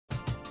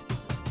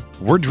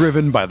We're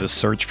driven by the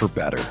search for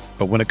better.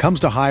 But when it comes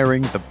to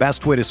hiring, the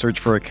best way to search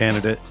for a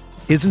candidate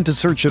isn't to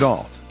search at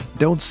all.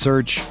 Don't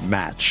search,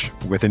 match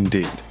with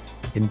Indeed.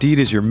 Indeed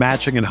is your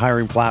matching and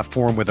hiring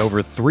platform with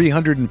over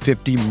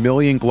 350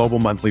 million global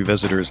monthly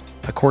visitors,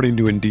 according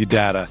to Indeed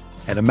data,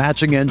 and a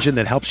matching engine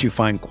that helps you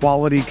find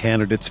quality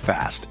candidates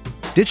fast.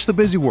 Ditch the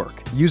busy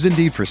work. Use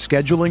Indeed for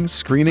scheduling,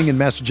 screening, and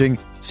messaging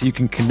so you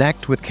can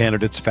connect with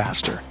candidates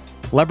faster.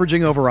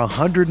 Leveraging over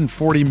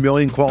 140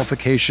 million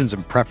qualifications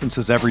and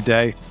preferences every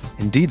day,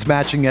 Indeed's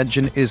matching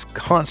engine is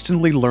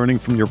constantly learning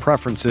from your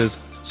preferences,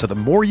 so the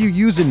more you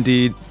use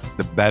Indeed,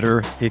 the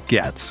better it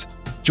gets.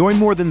 Join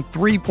more than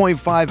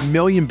 3.5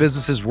 million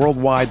businesses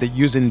worldwide that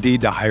use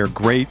Indeed to hire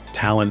great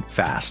talent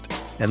fast.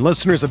 And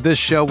listeners of this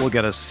show will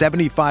get a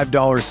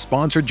 $75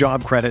 sponsored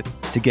job credit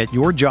to get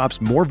your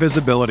jobs more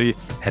visibility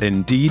at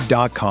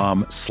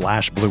Indeed.com/Blue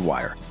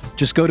Wire.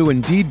 Just go to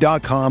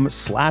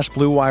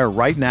Indeed.com/Blue Wire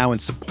right now and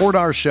support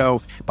our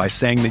show by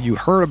saying that you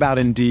heard about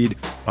Indeed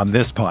on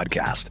this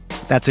podcast.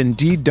 That's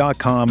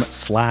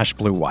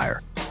Indeed.com/Blue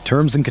Wire.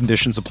 Terms and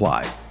conditions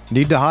apply.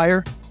 Need to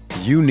hire?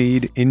 You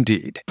need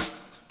Indeed.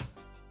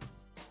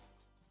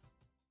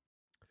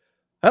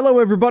 Hello,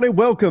 everybody.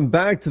 Welcome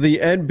back to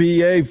the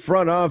NBA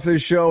Front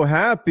Office Show.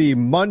 Happy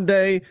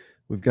Monday.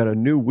 We've got a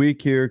new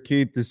week here,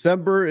 Keith.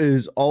 December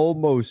is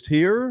almost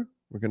here.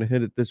 We're going to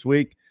hit it this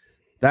week.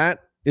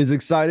 That is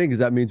exciting because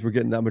that means we're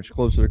getting that much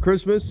closer to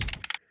Christmas.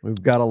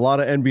 We've got a lot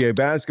of NBA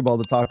basketball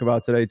to talk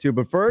about today, too.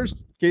 But first,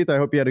 Keith, I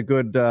hope you had a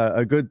good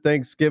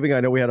Thanksgiving. I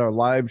know we had our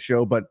live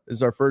show, but this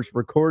is our first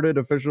recorded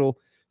official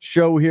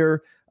show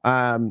here.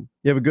 You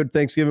have a good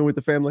Thanksgiving with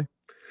the family?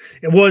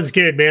 It was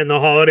good, man. The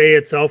holiday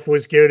itself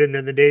was good, and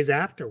then the days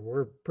after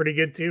were pretty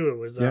good too. It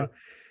was, a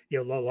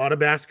lot of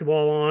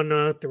basketball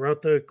on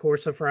throughout the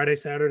course of Friday,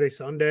 Saturday,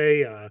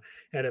 Sunday.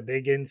 Had a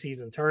big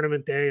in-season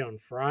tournament day on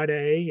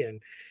Friday,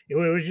 and it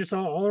was just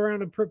all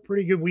around a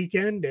pretty good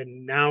weekend.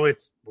 And now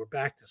we're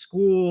back to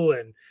school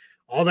and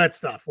all that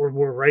stuff.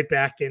 We're right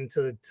back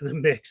into the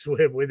mix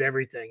with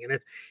everything, and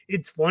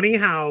it's funny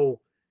how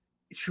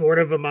short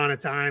of amount of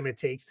time it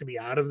takes to be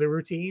out of the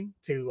routine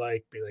to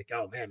be like,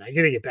 oh man, I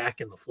gotta get back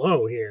in the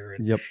flow here.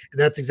 And, and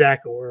that's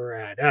exactly where we're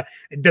at.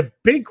 The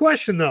big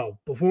question though,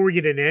 before we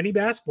get into any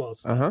basketball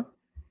stuff,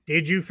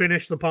 did you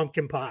finish the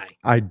pumpkin pie?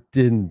 I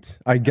didn't.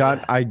 I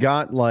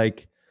got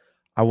like,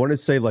 I want to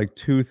say like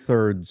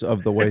 2/3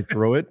 of the way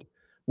through it,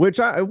 which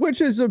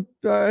is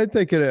I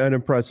think an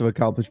impressive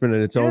accomplishment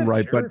in its own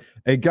right. Sure. But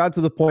it got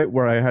to the point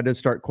where I had to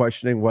start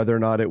questioning whether or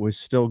not it was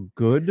still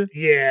good.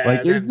 Yeah.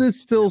 Like, is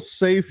this still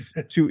safe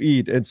to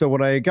eat? And so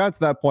when I got to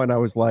that point, I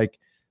was like,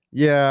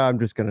 yeah, I'm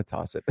just going to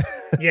toss it.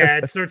 Yeah.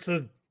 It starts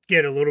to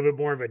get a little bit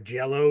more of a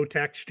jello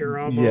texture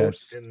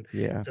almost. Yes.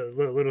 And so a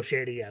little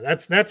shady. Yeah.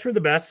 That's for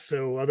the best.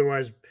 So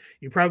otherwise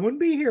you probably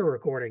wouldn't be here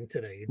recording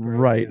today.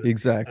 Right.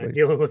 Exactly.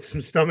 Dealing with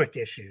some stomach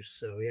issues.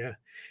 So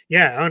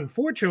yeah.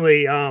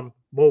 Unfortunately,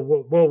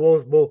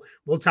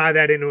 we'll tie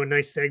that into a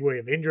nice segue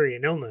of injury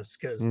and illness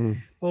because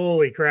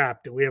holy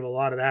crap, do we have a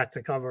lot of that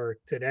to cover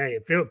today.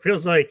 It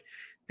feels like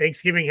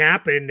Thanksgiving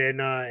happened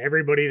and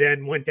everybody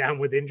then went down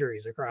with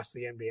injuries across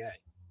the NBA.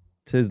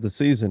 'Tis the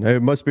season.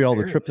 It must be all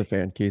the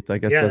tryptophan, Keith. I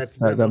guess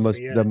that must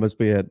be it.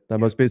 That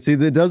must be it. See,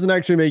 it doesn't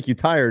actually make you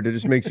tired. It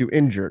just makes you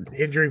injured.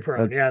 Injury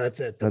prone. That's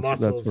it. The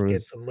muscles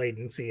get some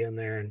latency in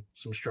there and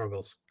some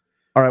struggles.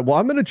 All right. Well,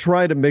 I'm going to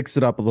try to mix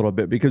it up a little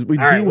bit because we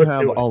do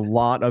have a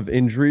lot of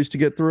injuries to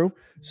get through.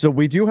 So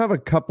we do have a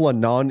couple of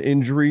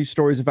non-injury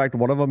stories. In fact,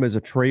 one of them is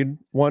a trade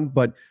one,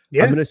 but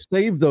I'm going to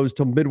save those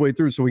till midway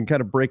through so we can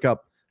kind of break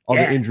up all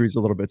the injuries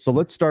a little bit. So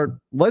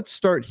let's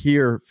start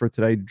here for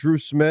today. Drew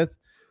Smith,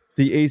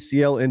 the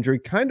ACL injury,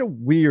 kind of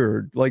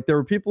weird. Like there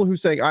were people who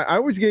saying, I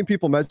was getting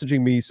people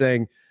messaging me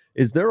saying,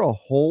 is there a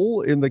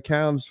hole in the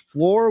Cavs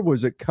floor?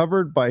 Was it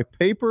covered by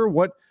paper?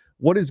 What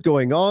is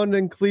going on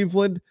in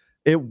Cleveland?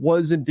 It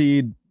was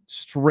indeed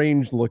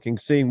strange looking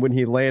seeing when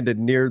he landed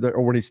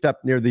when he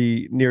stepped near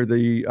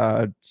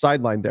the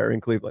sideline there in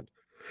Cleveland.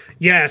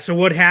 Yeah. So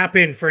what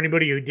happened for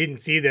anybody who didn't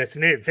see this,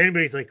 and if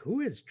anybody's like,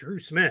 who is Drew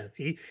Smith?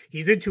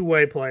 He's a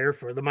two-way player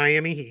for the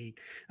Miami Heat.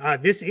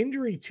 This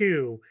injury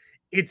too,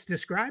 it's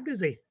described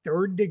as a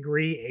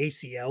 3rd-degree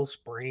ACL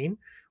sprain,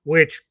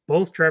 which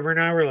both Trevor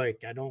and I were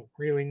like, I don't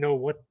really know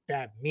what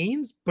that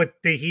means, but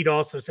the Heat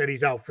also said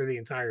he's out for the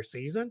entire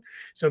season.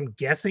 So I'm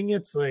guessing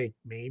it's like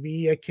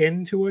maybe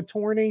akin to a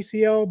torn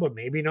ACL, but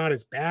maybe not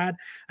as bad.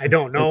 I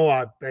don't know.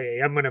 I'm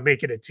going to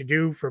make it a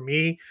to-do for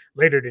me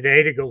later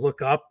today to go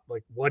look up,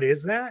 like, what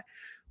is that?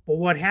 But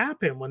what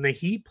happened when the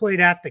Heat played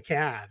at the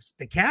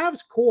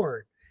Cavs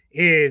court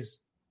is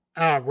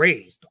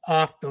raised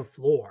off the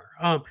floor.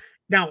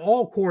 Now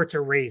all courts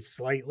are raised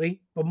slightly,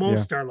 but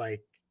most are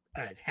like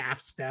a half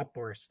step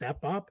or a step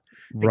up.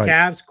 The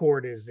Cavs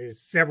court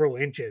is several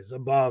inches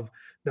above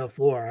the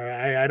floor.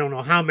 I don't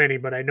know how many,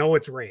 but I know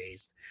it's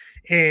raised.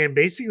 And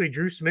basically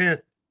Drew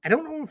Smith, I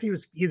don't know if he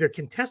was either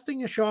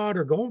contesting a shot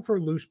or going for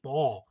a loose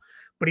ball,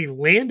 but he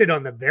landed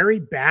on the very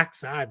back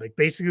side, like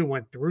basically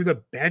went through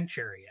the bench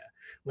area,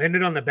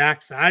 landed on the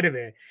back side of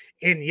it.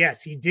 And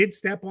yes, he did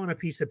step on a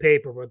piece of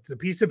paper, but the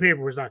piece of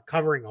paper was not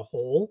covering a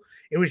hole.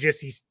 It was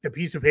just the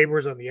piece of paper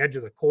was on the edge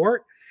of the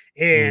court,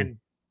 and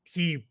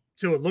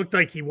so it looked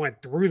like he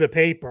went through the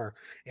paper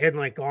and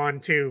like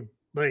onto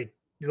like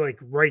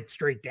right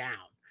straight down.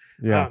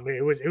 Yeah.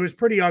 It was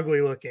pretty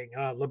ugly looking.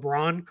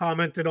 LeBron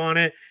commented on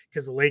it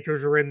because the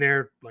Lakers were in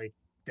there like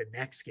the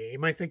next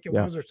game, I think it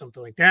was, or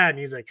something like that. And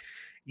he's like,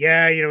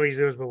 yeah, he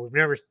goes, but we've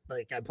never,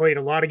 like, I played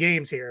a lot of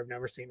games here. I've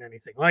never seen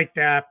anything like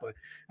that. But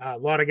a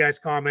lot of guys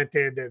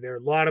commented that there are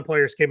a lot of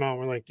players came out and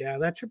were like, yeah,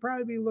 that should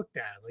probably be looked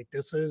at. Like,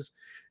 this is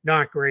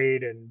not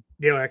great. And,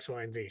 X,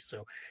 Y, and Z.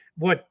 So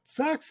what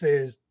sucks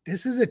is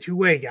this is a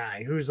two-way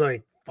guy who's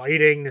like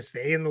fighting to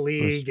stay in the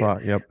league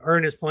and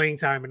earn his playing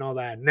time and all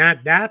that. And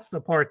that's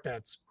the part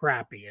that's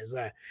crappy, is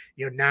that,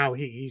 now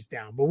he's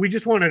down. But we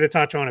just wanted to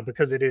touch on it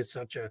because it is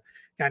such a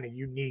kind of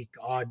unique,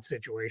 odd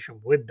situation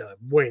with the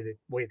way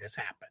this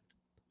happened.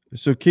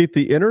 So, Keith,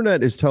 the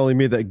internet is telling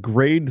me that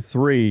grade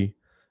 3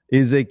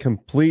 is a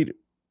complete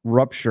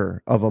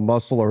rupture of a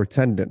muscle or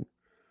tendon.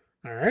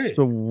 All right.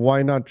 So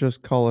why not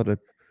just call it a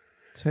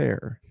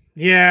tear?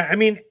 Yeah, I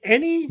mean,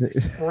 any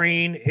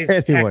sprain is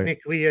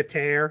technically a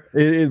tear.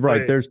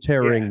 Right. There's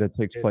tearing that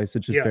takes place.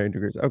 It's just varying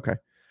degrees. Okay.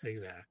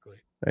 Exactly.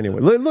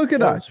 Anyway, look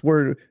at us.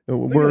 We're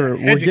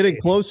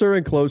getting closer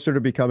and closer to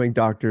becoming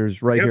doctors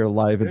here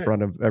live in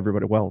front of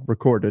everybody. Well,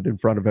 recorded in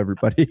front of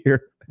everybody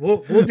here.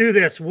 We'll do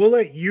this. We'll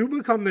let you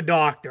become the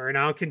doctor, and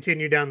I'll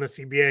continue down the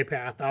CBA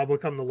path. I'll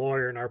become the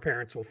lawyer, and our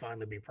parents will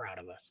finally be proud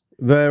of us.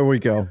 There we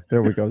go.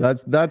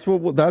 That's what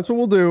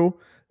we'll do.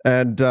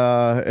 And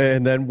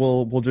then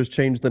we'll just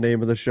change the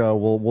name of the show.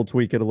 We'll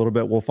tweak it a little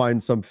bit. We'll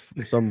find some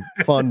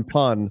fun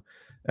pun,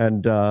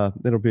 and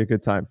it'll be a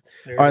good time.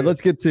 All right,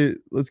 let's get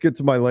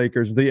to my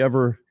Lakers, the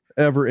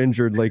ever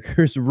injured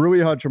Lakers. Rui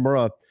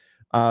Hachimura,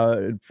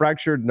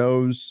 fractured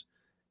nose,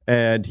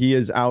 and he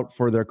is out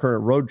for their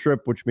current road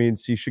trip, which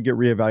means he should get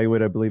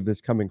reevaluated, I believe,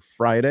 this coming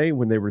Friday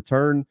when they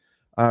return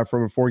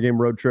from a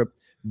 4-game road trip.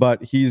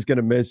 But he's going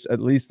to miss at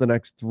least the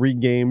next 3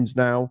 games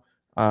now.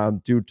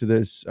 Due to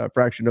this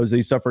fractured nose that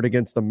he suffered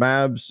against the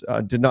Mavs,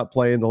 did not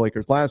play in the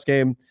Lakers' last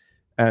game,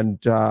 and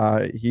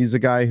he's a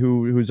guy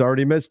who's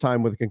already missed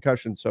time with a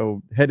concussion.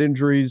 So head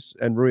injuries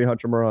and Rui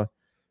Hachimura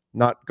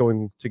not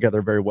going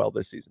together very well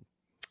this season.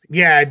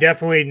 Yeah,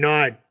 definitely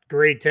not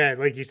great.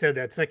 Like you said,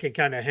 that second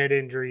kind of head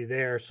injury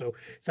there. So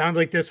sounds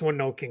like this one,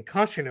 no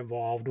concussion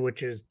involved,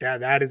 which is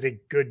that is a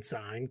good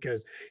sign,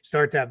 because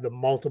start to have the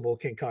multiple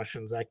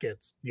concussions, that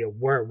gets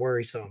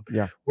worrisome.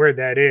 Yeah, where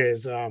that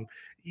is.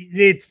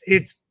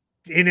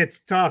 It's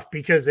tough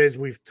because, as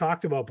we've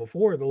talked about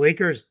before, the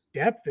Lakers'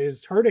 depth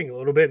is hurting a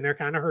little bit, and they're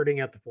kind of hurting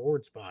at the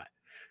forward spot,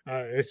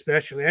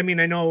 especially. I mean,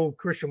 I know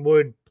Christian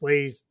Wood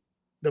plays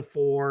the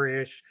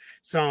 4-ish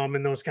some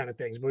and those kind of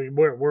things, but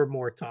we're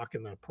more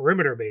talking the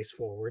perimeter-based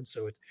forward.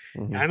 So it's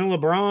kind of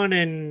LeBron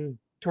and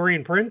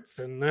Taurean Prince,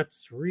 and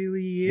that's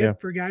really it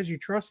for guys you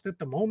trust at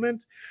the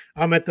moment.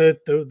 At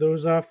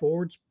those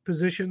forwards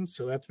positions.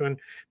 So that's been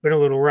a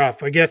little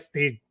rough. I guess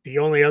the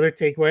only other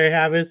takeaway I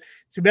have is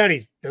too bad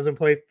he doesn't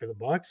play for the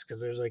Bucks,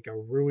 because there's like a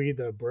Rui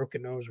the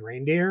broken nose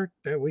reindeer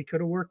that we could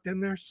have worked in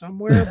there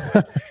somewhere,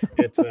 but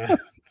it's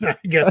I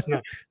guess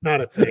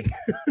not a thing.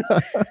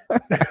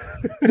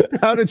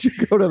 How did you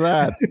go to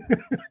that?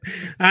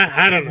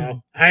 I don't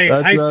know.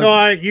 I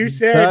saw it. You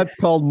said that's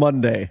called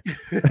Monday.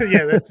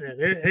 Yeah, that's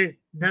it.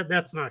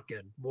 That's not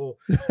good.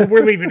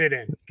 We're leaving it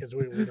in because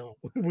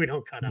we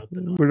don't cut out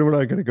the noise. We're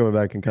not going to go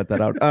back and cut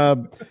that out.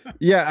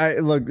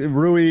 Look,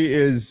 Rui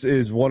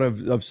is one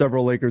of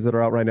several Lakers that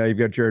are out right now. You've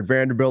got Jared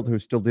Vanderbilt,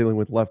 who's still dealing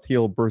with left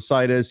heel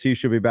bursitis. He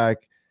should be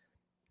back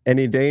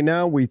any day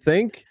now, we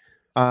think.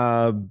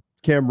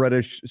 Cam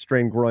Reddish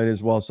strained groin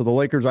as well. So the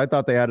Lakers, I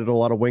thought they added a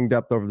lot of wing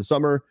depth over the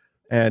summer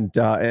and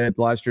at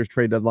last year's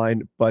trade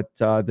deadline, but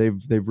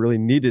they've really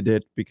needed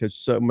it because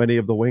so many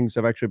of the wings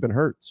have actually been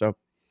hurt. So,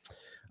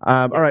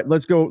 all right,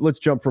 let's go. Let's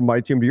jump from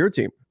my team to your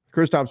team.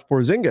 Kristaps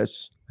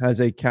Porzingis has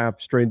a calf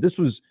strain. This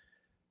was,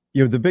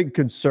 the big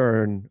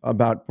concern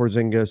about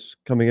Porzingis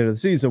coming into the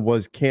season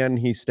was, can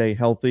he stay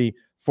healthy?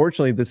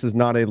 Fortunately, this is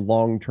not a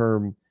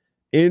long-term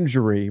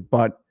injury,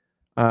 but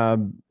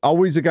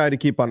always a guy to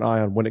keep an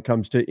eye on when it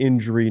comes to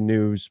injury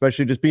news,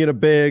 especially just being a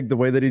big, the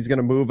way that he's going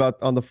to move out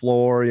on the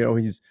floor.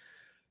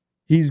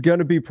 He's going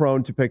to be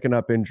prone to picking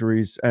up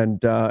injuries,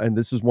 and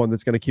this is one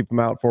that's going to keep him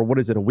out for, what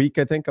is it, a week,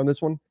 I think, on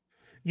this one?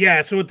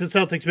 Yeah, so what the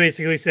Celtics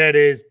basically said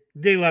is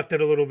they left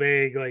it a little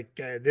vague. Like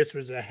this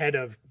was ahead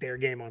of their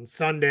game on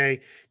Sunday.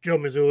 Joe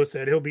Mazzulla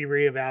said he'll be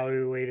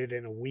reevaluated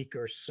in a week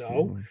or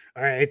so.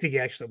 All right, I think he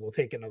actually will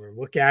take another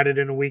look at it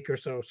in a week or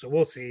so. So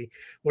we'll see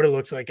what it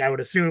looks like. I would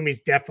assume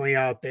he's definitely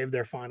out. They have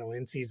their final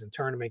in-season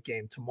tournament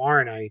game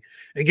tomorrow night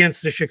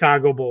against the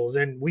Chicago Bulls.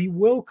 And we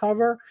will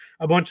cover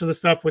a bunch of the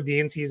stuff with the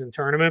in-season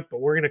tournament,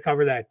 but we're going to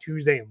cover that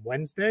Tuesday and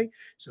Wednesday.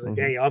 So the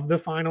day of the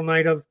final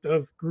night of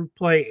group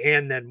play,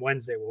 and then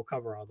Wednesday we'll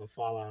cover all the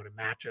fallout and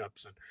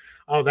matchups and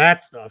all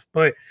that stuff.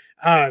 But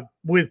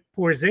with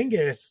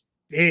Porzingis,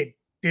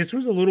 this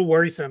was a little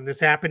worrisome. This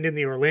happened in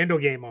the Orlando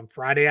game on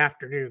Friday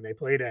afternoon. They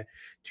played at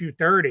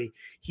 2:30.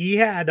 He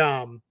had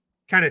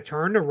kind of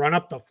turned to run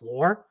up the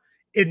floor,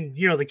 and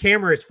the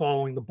camera is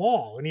following the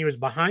ball, and he was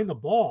behind the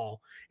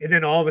ball, and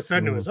then all of a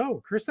sudden it was,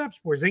 Kristaps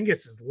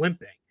Porzingis is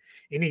limping,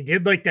 and he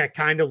did like that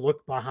kind of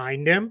look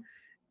behind him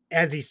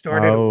as he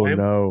started to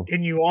limp,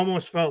 and you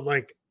almost felt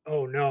like,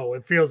 oh no,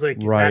 it feels like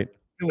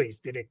Achilles,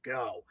 did it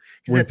go?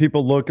 When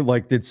people look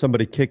like, did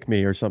somebody kick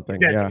me or something?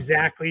 That's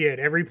exactly it.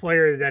 Every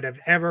player that I've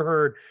ever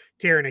heard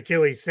tear an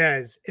Achilles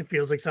says it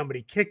feels like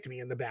somebody kicked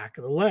me in the back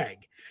of the leg.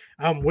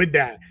 With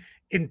that.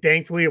 And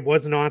thankfully, it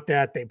was not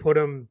that. They put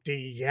him,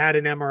 he had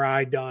an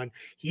MRI done.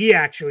 He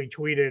actually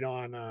tweeted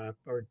on,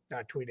 or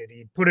not tweeted,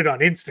 he put it on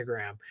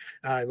Instagram,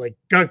 like,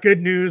 got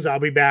good news, I'll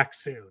be back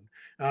soon.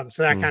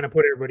 So that kind of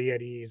put everybody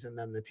at ease. And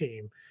then the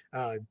team,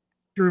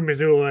 Drew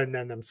Mazzulla and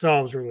then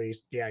themselves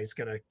released, he's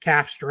got a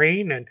calf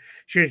strain and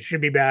should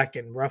be back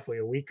in roughly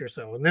a week or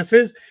so. And this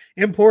is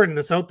important.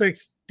 The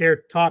Celtics,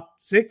 their top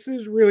 6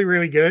 is really,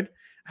 really good.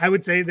 I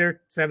would say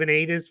their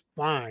 7-8 is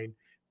fine.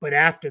 But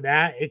after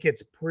that, it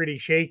gets pretty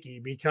shaky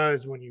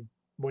because when you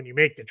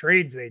make the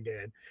trades they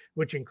did,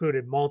 which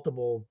included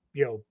multiple,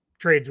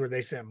 trades where they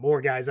sent more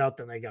guys out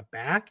than they got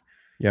back,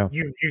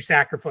 you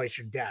sacrifice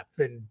your depth.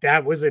 And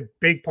that was a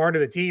big part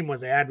of the team, was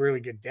they had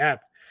really good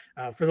depth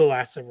for the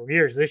last several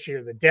years. This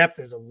year, the depth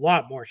is a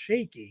lot more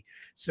shaky.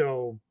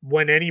 So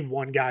when any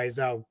one guy is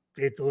out,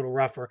 it's a little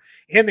rougher.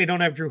 And they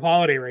don't have Drew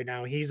Holiday right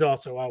now. He's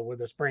also out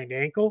with a sprained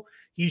ankle.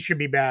 He should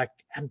be back.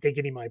 I'm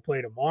thinking he might play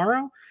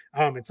tomorrow.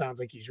 It sounds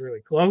like he's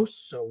really close.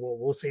 So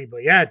we'll see.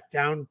 But yeah,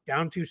 down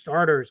 2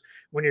 starters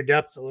when your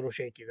depth's a little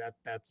shaky,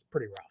 that's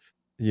pretty rough.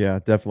 Yeah,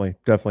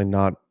 definitely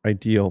not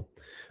ideal.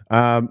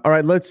 All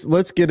right,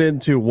 let's get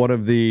into one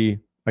of the,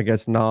 I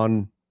guess,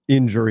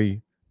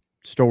 non-injury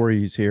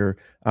stories here.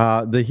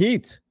 The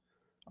Heat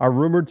are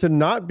rumored to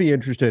not be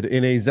interested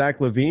in a Zach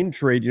LaVine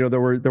trade. There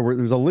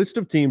was a list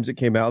of teams that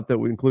came out that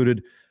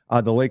included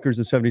the Lakers,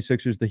 the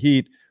 76ers, the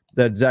Heat,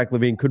 that Zach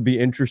LaVine could be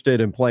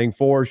interested in playing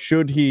for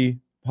should he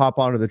hop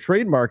onto the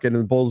trade market and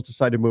the Bulls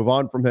decide to move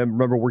on from him.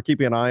 Remember, we're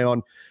keeping an eye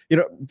on,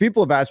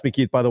 people have asked me,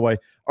 Keith, by the way,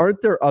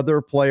 aren't there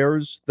other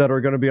players that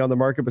are going to be on the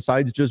market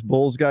besides just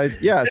Bulls guys?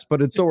 Yes,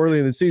 but it's so early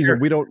in the season.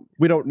 Sure.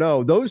 We don't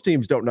know. Those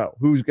teams don't know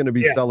who's going to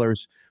be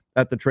sellers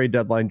at the trade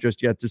deadline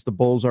just yet. Just the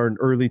Bulls are an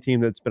early team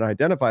that's been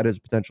identified as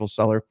a potential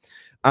seller.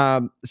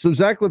 So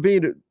Zach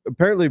LaVine,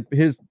 apparently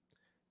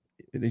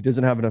he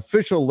doesn't have an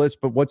official list,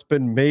 but what's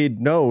been made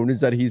known is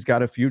that he's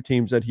got a few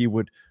teams that he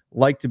would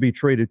like to be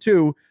traded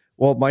to.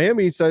 Well,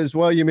 Miami says,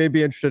 well, you may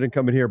be interested in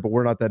coming here, but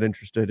we're not that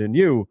interested in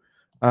you.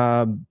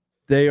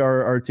 They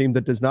are our team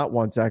that does not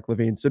want Zach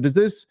LaVine. So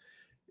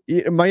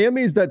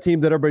Miami is that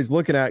team that everybody's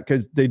looking at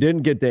because they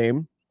didn't get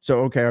Dame. So,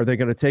 okay, are they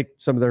going to take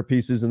some of their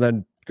pieces and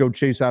then go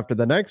chase after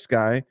the next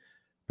guy?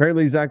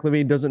 Apparently, Zach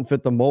LaVine doesn't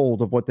fit the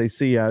mold of what they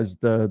see as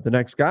the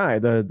next guy,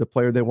 the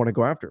player they want to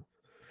go after.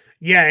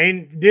 Yeah,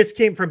 and this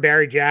came from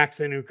Barry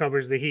Jackson, who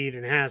covers the Heat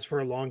and has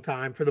for a long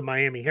time for the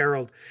Miami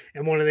Herald.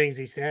 And one of the things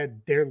he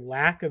said, their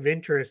lack of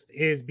interest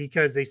is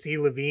because they see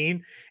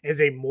LaVine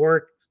as a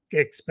more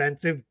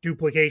expensive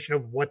duplication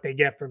of what they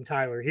get from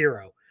Tyler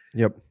Hero.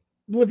 Yep.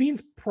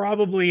 LaVine's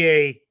probably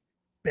a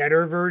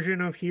better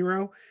version of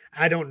Hero.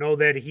 I don't know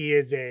that he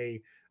is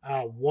a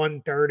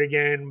 1/3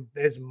 again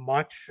as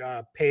much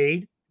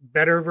paid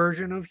better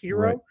version of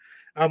Hero.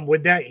 Right.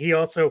 With that, he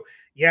also,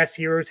 yes,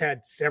 Hero's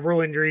had several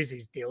injuries.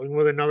 He's dealing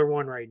with another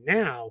one right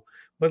now,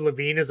 but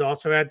LaVine has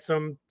also had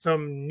some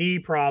knee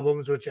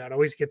problems, which that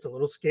always gets a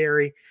little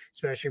scary,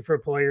 especially for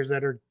players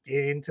that are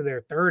into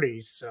their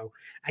 30s. So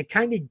I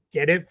kind of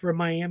get it from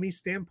Miami's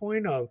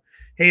standpoint of,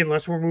 hey,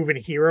 unless we're moving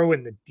Hero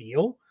in the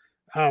deal,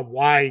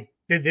 why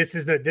this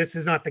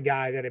is not the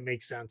guy that it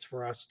makes sense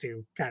for us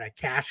to kind of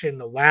cash in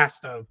the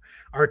last of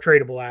our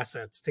tradable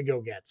assets to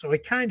go get. So I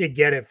kind of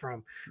get it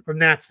from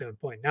that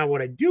standpoint. Now,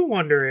 what I do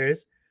wonder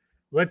is,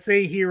 let's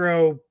say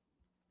Hero,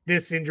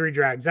 this injury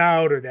drags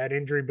out, or that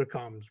injury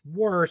becomes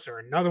worse, or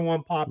another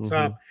one pops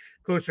up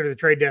closer to the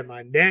trade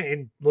deadline, then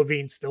and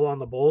LaVine's still on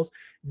the Bulls,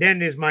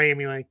 then is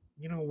Miami like,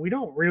 we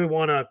don't really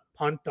want to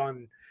punt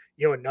on,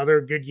 another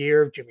good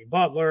year of Jimmy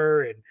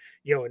Butler and,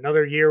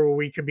 another year where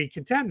we could be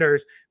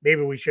contenders.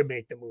 Maybe we should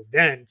make the move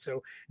then.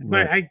 So,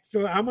 right.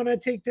 So I'm going to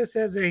take this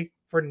as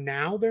for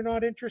now, they're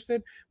not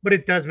interested, but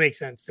it does make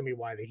sense to me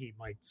why the Heat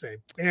might say,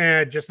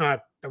 just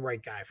not the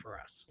right guy for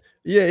us.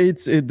 Yeah,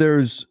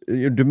 there's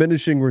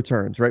diminishing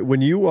returns, right?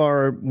 When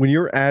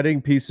you're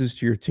adding pieces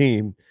to your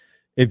team,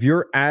 if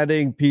you're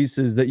adding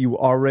pieces that you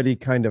already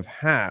kind of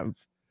have,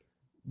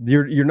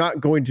 you're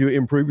not going to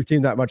improve your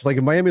team that much. Like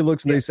if Miami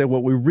looks and they say,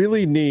 what we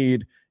really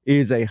need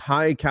is a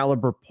high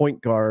caliber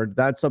point guard.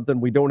 That's something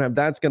we don't have.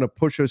 That's going to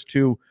push us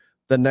to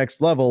the next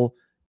level.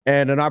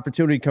 And an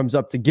opportunity comes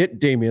up to get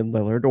Damian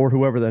Lillard or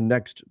whoever the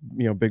next,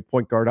 big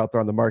point guard out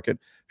there on the market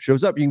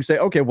shows up. You can say,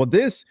 okay, well,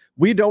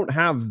 we don't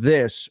have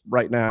this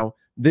right now.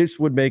 This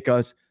would make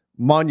us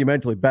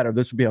monumentally better.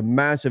 This would be a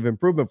massive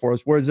improvement for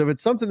us. Whereas if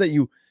it's something that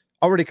you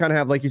already kind of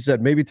have, like you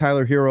said, maybe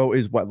Tyler Hero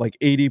is what, like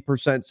 80%,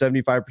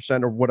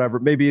 75% or whatever,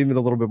 maybe even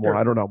a little bit more. Sure.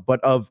 I don't know. But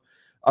of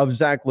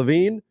Zach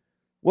LaVine,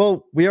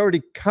 well, we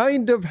already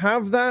kind of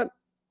have that.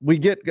 We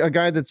get a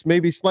guy that's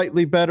maybe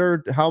slightly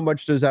better. How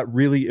much does that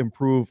really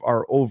improve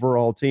our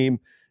overall team?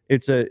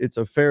 It's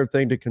a fair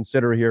thing to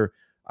consider here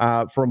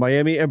for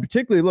Miami. And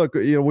particularly, look,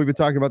 we've been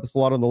talking about this a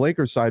lot on the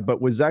Lakers side,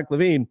 but with Zach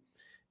LaVine,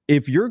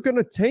 if you're going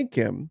to take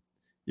him,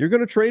 you're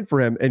going to trade for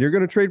him, and you're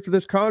going to trade for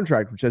this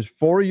contract, which has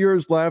 4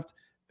 years left,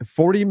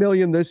 $40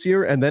 million this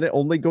year, and then it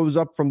only goes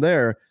up from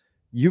there.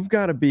 You've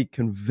got to be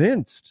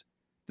convinced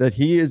that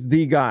he is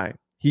the guy.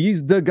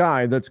 He's the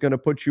guy that's going to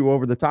put you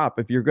over the top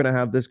if you're going to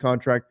have this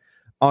contract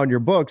on your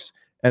books.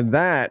 And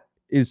that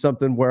is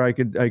something where I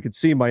could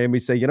see Miami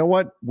say, you know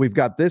what, we've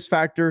got this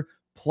factor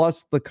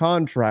plus the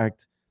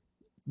contract.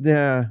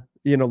 Yeah,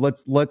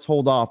 let's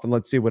hold off and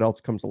let's see what else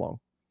comes along.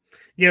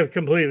 Yeah,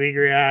 completely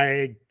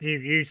agree.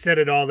 You said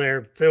it all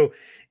there. So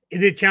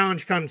the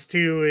challenge comes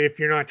to, if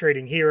you're not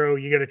trading Hero,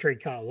 you got to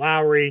trade Kyle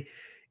Lowry.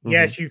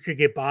 Yes, you could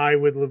get by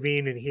with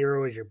LaVine and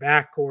Hero as your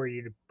backcourt.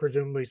 You'd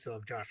presumably still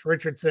have Josh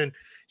Richardson.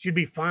 So you'd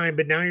be fine.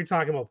 But now you're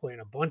talking about playing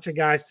a bunch of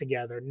guys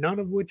together, none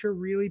of which are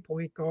really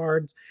point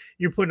guards.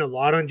 You're putting a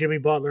lot on Jimmy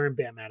Butler and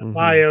Bam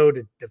Adebayo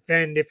to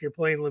defend if you're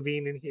playing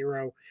LaVine and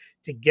Hero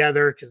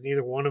together, because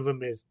neither one of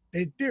them is –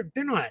 they're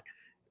not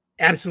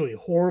absolutely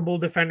horrible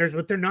defenders,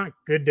 but they're not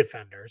good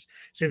defenders.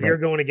 So if you're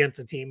going against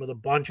a team with a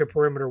bunch of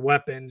perimeter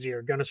weapons,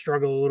 you're going to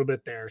struggle a little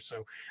bit there.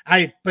 So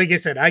like I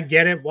said, I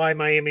get it why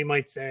Miami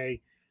might say,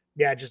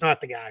 yeah, just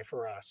not the guy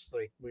for us.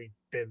 Like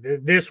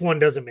this one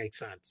doesn't make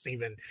sense.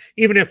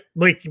 Even if,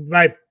 like,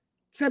 I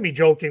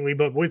semi-jokingly,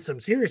 but with some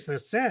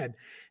seriousness said,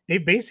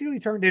 they've basically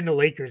turned into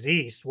Lakers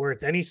East, where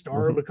it's any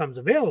star who becomes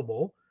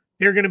available,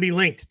 they're going to be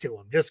linked to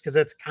them, just because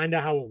that's kind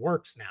of how it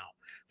works now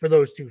for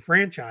those two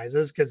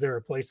franchises, because they're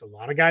a place a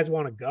lot of guys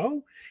want to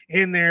go,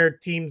 and they're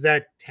teams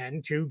that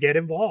tend to get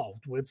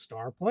involved with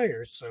star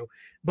players. So,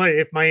 but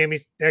if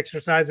Miami's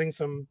exercising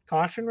some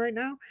caution right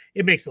now,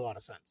 it makes a lot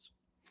of sense.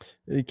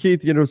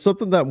 Keith,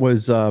 something that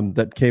was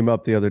that came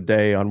up the other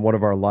day on one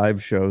of our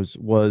live shows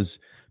was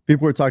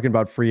people were talking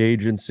about free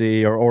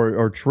agency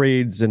or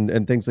trades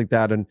and things like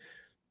that. And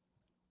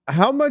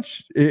how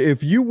much,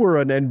 if you were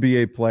an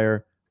NBA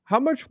player, how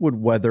much would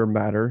weather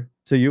matter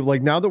to you?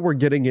 Like, now that we're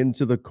getting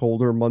into the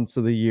colder months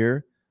of the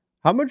year,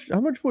 how much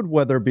would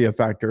weather be a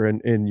factor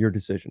in your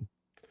decision?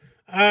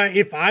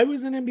 If I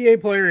was an NBA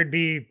player, it'd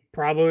be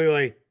probably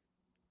like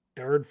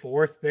third,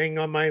 fourth thing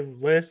on my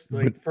list.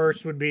 Like,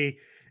 first would be,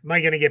 am I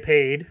going to get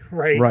paid?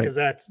 Right. Because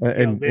that's,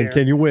 and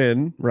can you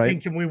win? Right.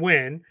 And can we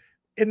win?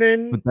 And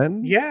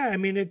then, yeah, I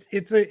mean,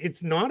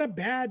 it's not a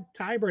bad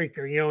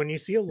tiebreaker, and you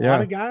see a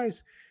lot of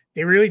guys,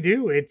 they really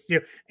do. It's,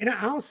 and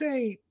I'll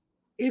say,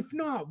 if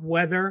not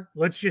weather,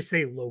 let's just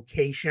say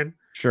location.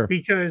 Sure.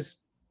 Because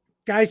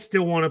guys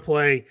still want to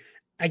play.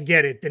 I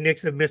get it. The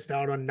Knicks have missed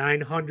out on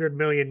 900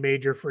 million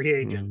major free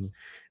agents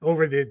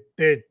over the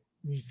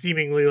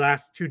seemingly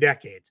last 2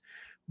 decades.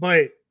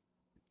 But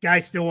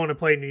guys still want to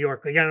play New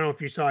York. Like, I don't know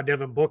if you saw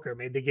Devin Booker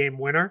made the game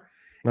winner.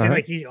 And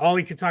like all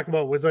he could talk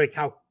about was like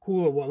how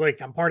cool it was.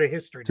 Like, I'm part of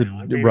history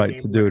now. To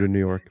do it in New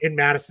York. In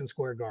Madison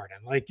Square Garden.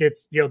 Like,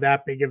 it's,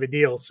 that big of a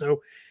deal.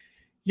 So,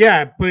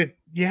 yeah, but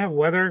yeah,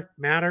 weather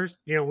matters.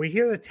 We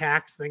hear the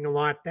tax thing a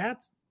lot.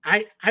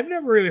 I've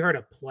never really heard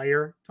a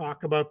player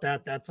talk about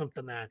that. That's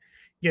something that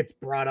gets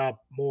brought up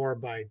more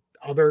by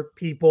other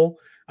people.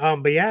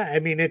 But yeah, I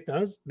mean, it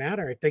does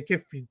matter. I think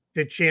if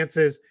the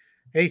chances,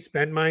 hey,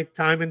 spend my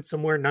time in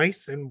somewhere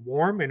nice and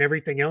warm and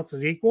everything else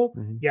is equal,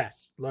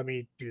 yes, let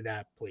me do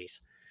that, please.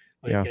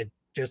 Like, it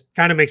just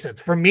kind of makes sense.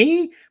 For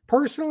me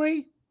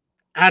personally,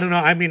 I don't know.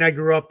 I mean, I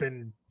grew up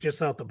in just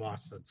south of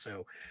Boston,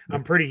 so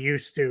I'm pretty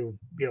used to,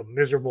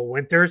 miserable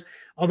winters.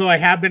 Although I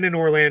have been in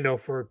Orlando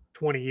for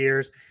 20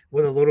 years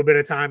with a little bit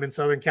of time in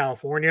Southern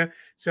California.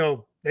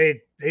 So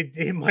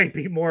it might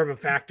be more of a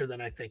factor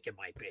than I think it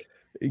might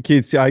be.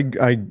 Keith, see, I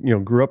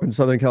grew up in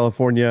Southern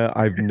California.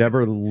 I've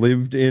never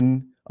lived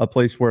in a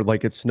place where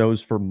like it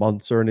snows for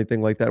months or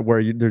anything like that,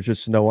 where there's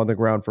just snow on the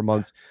ground for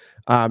months.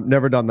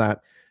 Never done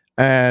that.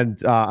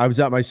 And I was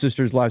at my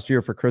sister's last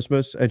year for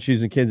Christmas, and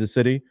she's in Kansas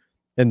City.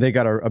 And they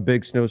got a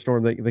big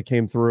snowstorm that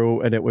came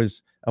through, and it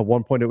was at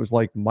one point it was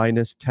like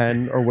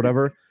 -10 or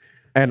whatever,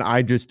 and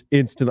I just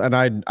instantly,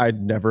 and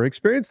I'd never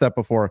experienced that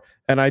before,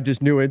 and I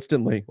just knew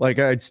instantly. Like,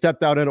 I'd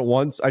stepped out in it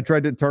once. I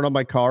tried to turn on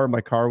my car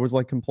was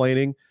like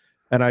complaining,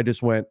 and I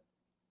just went,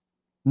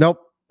 nope.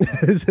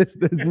 This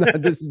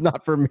is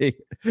not for me.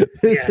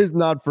 This is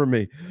not for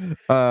me.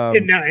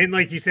 And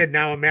like you said,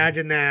 now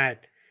imagine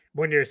that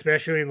when you're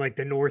especially in like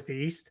the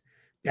Northeast,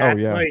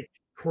 that's like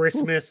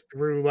Christmas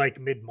through like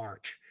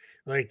mid-March.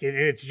 Like, and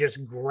it's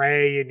just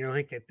gray, and you're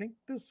like, I think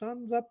the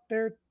sun's up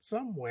there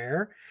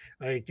somewhere.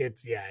 Like,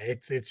 it's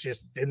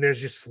just, and there's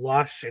just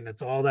slush, and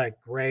it's all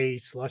that gray,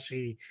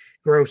 slushy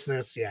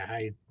grossness.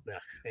 Yeah,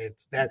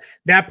 it's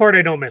that part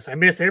I don't miss. I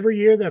miss every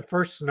year that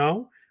first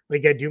snow.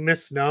 Like, I do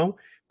miss snow,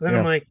 but then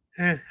I'm like,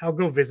 I'll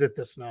go visit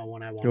the snow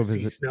when I want to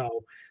see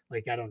snow.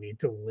 Like, I don't need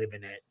to live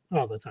in it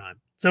all the time.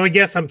 So I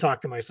guess I'm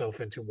talking myself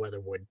into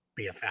weather would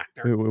be a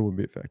factor. It would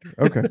be a factor.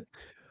 Okay.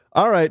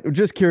 All right.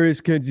 Just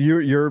curious, kids.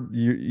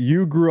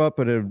 You grew up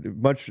in a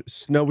much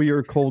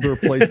snowier, colder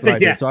place than I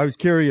did. So I was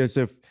curious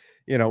if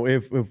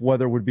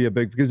weather would be a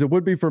big, because it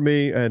would be for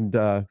me. And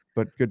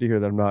but good to hear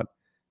that I'm not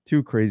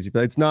too crazy.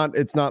 But it's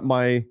not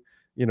my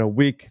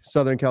weak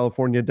Southern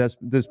California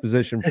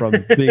disposition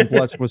from being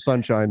blessed with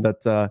sunshine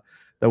that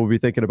we'll be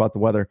thinking about the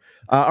weather.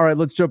 All right,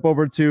 let's jump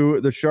over to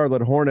the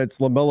Charlotte Hornets.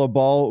 LaMelo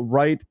Ball,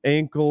 right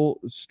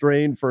ankle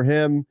strain for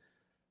him.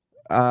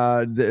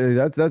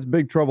 That's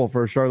big trouble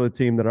for a Charlotte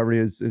team that already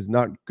is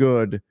not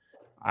good.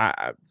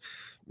 I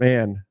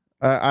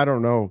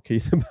don't know,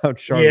 Keith, about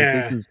Charlotte.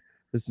 Yeah.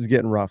 This is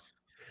getting rough.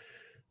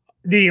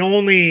 The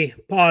only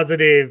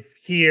positive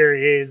here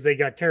is they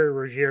got Terry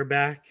Rozier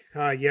back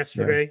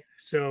yesterday. Yeah.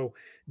 So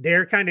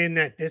they're kind of in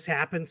that. This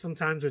happens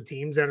sometimes with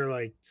teams that are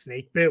like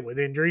snake bit with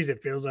injuries.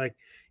 It feels like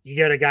you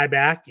get a guy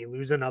back, you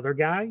lose another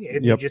guy,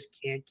 and you just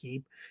can't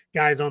keep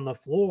guys on the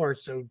floor.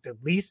 So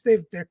at least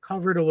they're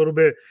covered a little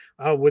bit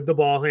with the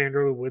ball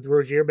handler, with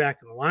Rozier back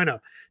in the lineup.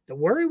 The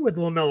worry with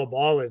LaMelo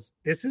Ball is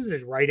this is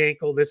his right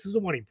ankle. This is the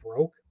one he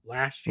broke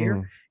last year,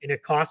 and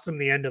it cost him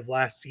the end of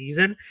last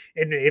season.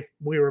 And if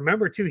we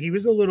remember too, he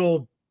was a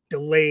little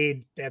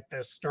delayed at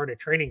the start of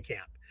training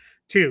camp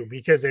too,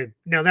 because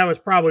now that was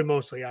probably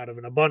mostly out of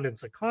an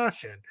abundance of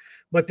caution,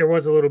 but there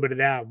was a little bit of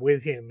that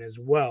with him as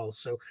well.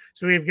 So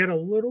we've got a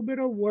little bit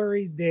of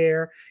worry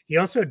there. He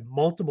also had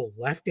multiple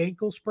left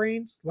ankle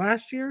sprains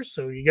last year.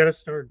 So you got to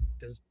start,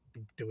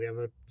 do we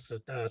have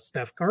a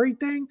Steph Curry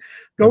thing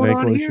going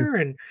on here?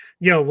 Issue.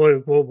 And,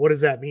 what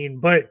does that mean?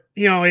 But,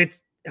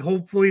 it's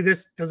hopefully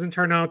this doesn't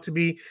turn out to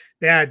be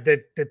bad.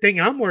 The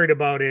thing I'm worried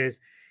about is,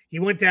 he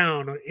went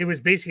down. It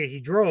was basically he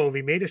drove.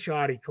 He made a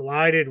shot. He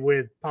collided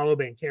with Paolo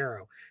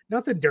Banchero.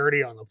 Nothing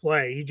dirty on the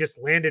play. He just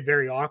landed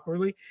very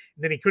awkwardly,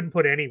 and then he couldn't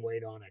put any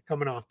weight on it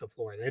coming off the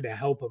floor. They had to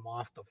help him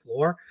off the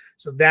floor.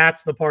 So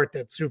that's the part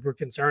that's super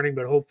concerning.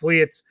 But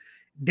hopefully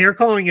they're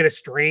calling it a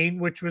strain,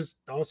 which was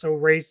also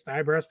raised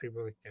eyebrows.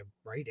 People are like, a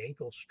right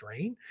ankle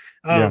strain.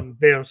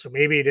 So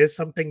maybe it is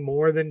something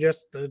more than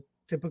just the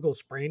typical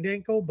sprained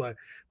ankle, but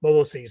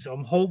we'll see. So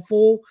I'm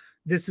hopeful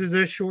this is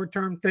a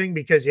short-term thing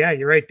because, yeah,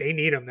 you're right. They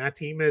need them. That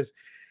team is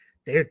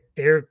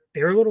they're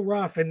a little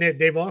rough, and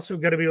they've also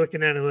got to be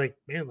looking at it like,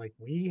 man, like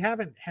we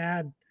haven't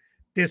had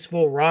this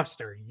full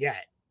roster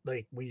yet.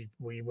 Like we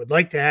would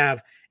like to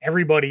have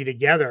everybody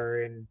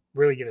together and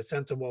really get a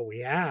sense of what we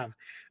have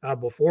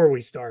before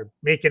we start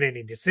making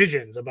any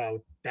decisions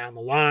about down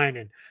the line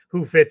and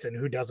who fits and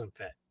who doesn't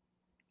fit.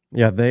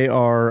 Yeah, they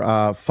are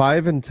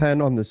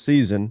 5-10 on the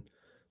season.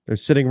 They're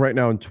sitting right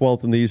now in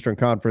 12th in the Eastern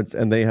Conference,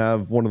 and they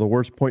have one of the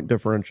worst point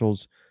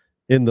differentials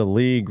in the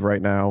league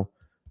right now.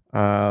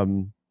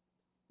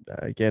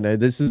 Again,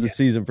 this is a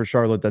season for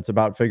Charlotte that's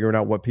about figuring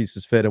out what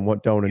pieces fit and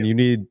what don't. And you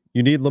need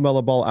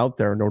LaMelo Ball out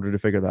there in order to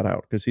figure that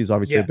out because he's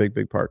obviously a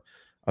big part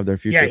of their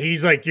future. Yeah,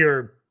 he's like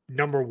your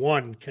number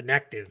one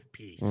connective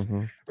piece,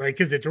 right?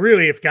 Because it's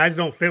really, if guys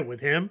don't fit with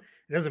him,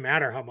 it doesn't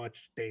matter how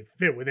much they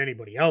fit with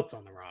anybody else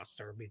on the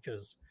roster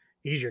because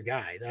he's your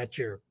guy. That's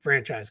your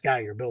franchise guy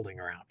you're building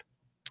around.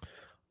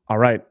 All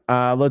right,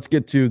 let's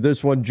get to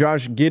this one.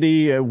 Josh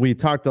Giddey, we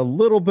talked a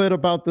little bit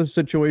about this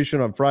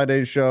situation on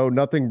Friday's show.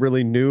 Nothing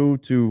really new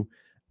to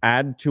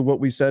add to what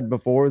we said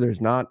before.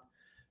 There's nothing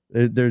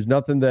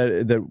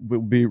that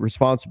would be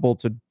responsible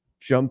to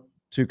jump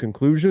to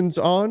conclusions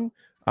on.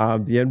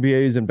 The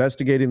NBA is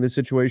investigating the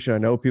situation. I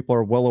know people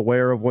are well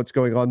aware of what's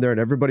going on there, and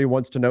everybody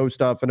wants to know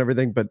stuff and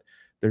everything, but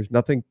there's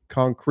nothing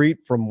concrete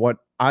from what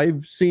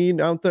I've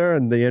seen out there,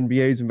 and the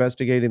NBA is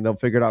investigating. They'll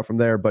figure it out from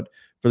there. But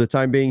for the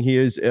time being, he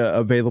is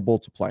available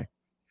to play.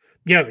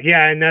 Yeah,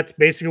 and that's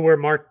basically where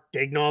Mark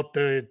Daignault,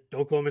 the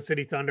Oklahoma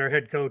City Thunder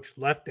head coach,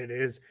 left it.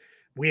 Is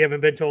we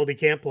haven't been told he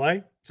can't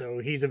play, so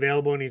he's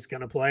available and he's going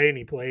to play. And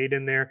he played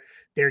in their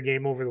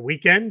game over the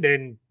weekend,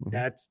 and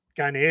that's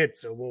kind of it.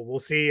 So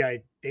we'll see.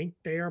 I think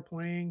they are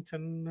playing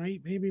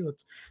tonight. Maybe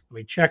let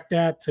me check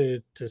that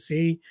to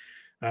see.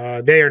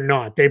 They are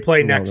not. They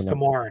play next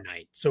tomorrow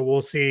night. So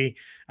we'll see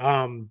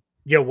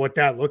what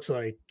that looks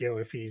like,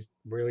 if he's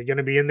really going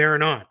to be in there or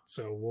not.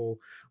 So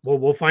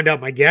we'll find out.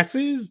 My guess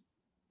is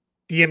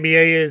the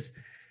NBA is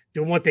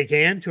doing what they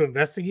can to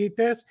investigate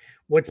this.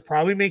 What's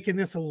probably making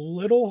this a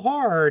little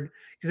hard,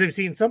 because I've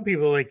seen some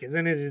people like,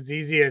 isn't it as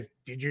easy as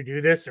did you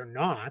do this or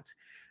not?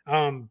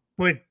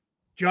 But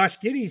Josh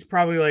Giddey's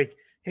probably like,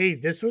 hey,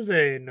 this was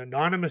an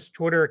anonymous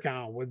Twitter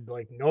account with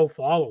like no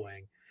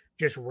following.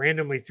 Just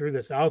randomly threw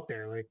this out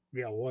there, like,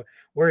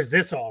 where's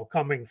this all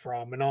coming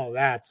from and all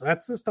that. So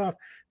that's the stuff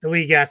the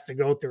league has to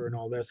go through and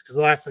all this, because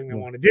the last thing they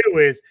want to do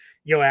is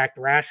act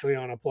rashly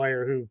on a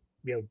player who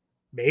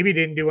maybe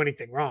didn't do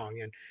anything wrong.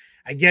 And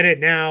I get it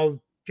now,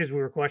 because we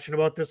were questioning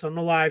about this on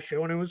the live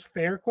show, and it was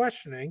fair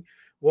questioning,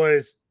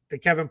 was the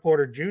Kevin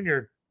Porter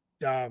Jr.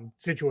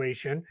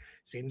 Situation.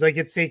 Seems like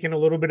it's taken a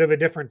little bit of a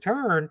different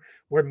turn,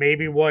 where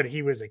maybe what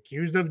he was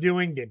accused of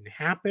doing didn't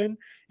happen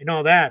and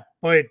all that.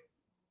 But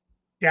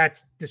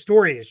that's the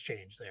story has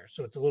changed there.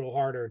 So it's a little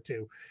harder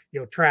to,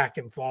 track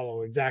and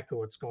follow exactly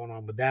what's going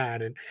on with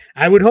that. And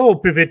I would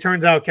hope if it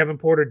turns out Kevin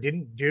Porter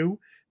didn't do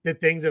the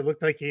things that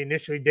looked like he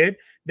initially did,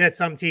 that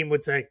some team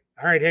would say,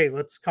 all right, hey,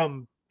 let's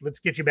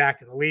get you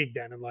back in the league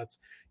then. And let's,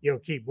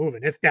 keep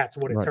moving if that's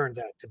what it turns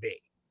out to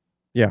be.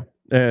 Yeah.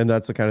 And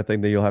that's the kind of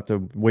thing that you'll have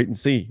to wait and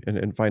see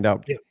and find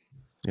out. Yeah.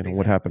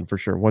 What happened for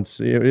sure. Once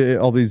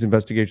all these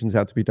investigations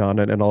have to be done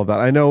and all of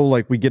that. I know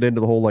we get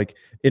into the whole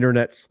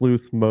internet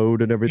sleuth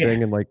mode and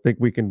everything and think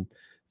we can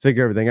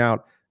figure everything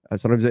out.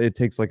 Sometimes it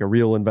takes a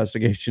real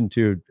investigation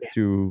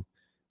to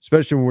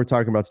especially when we're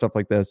talking about stuff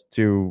like this,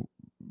 to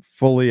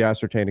fully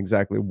ascertain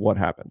exactly what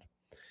happened.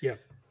 Yeah.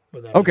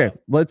 Okay.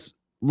 Let's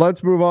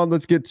move on.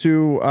 Let's get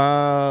to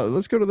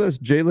let's go to this.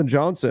 Jalen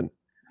Johnson.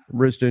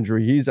 Wrist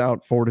injury. He's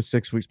out 4 to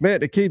 6 weeks. Man,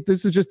 Keith,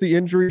 this is just the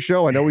injury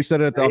show. I know we said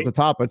it off the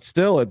top, but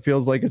still, it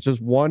feels like it's just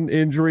one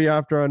injury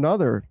after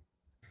another.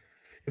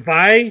 If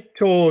I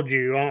told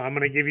you, I'm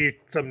going to give you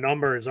some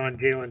numbers on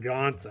Jalen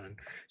Johnson.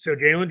 So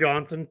Jalen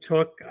Johnson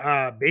took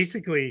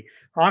basically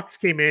Hawks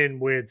came in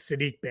with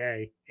Sadiq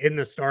Bey in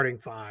the starting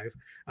five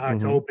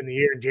to open the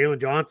year. And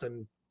Jalen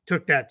Johnson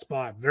took that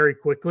spot very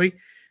quickly.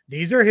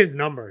 These are his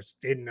numbers.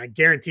 And I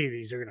guarantee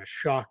these are going to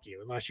shock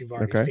you unless you've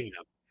already seen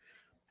them.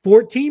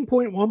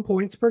 14.1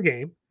 points per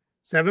game,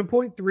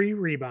 7.3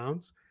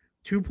 rebounds,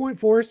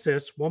 2.4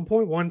 assists,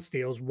 1.1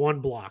 steals,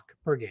 1 block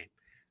per game.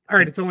 All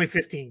right, it's only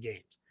 15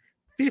 games.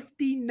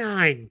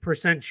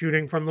 59%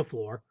 shooting from the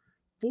floor,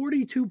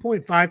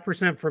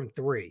 42.5% from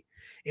three,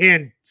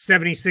 and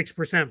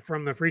 76%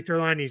 from the free throw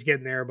line. He's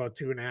getting there about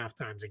 2.5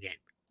 times a game.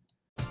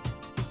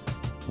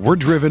 We're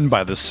driven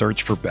by the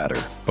search for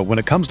better. But when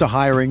it comes to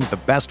hiring,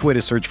 the best way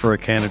to search for a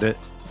candidate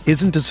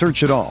isn't to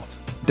search at all.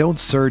 Don't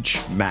search,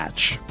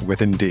 match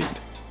with Indeed.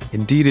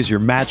 Indeed is your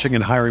matching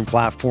and hiring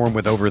platform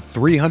with over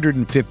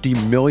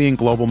 350 million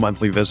global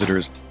monthly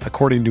visitors,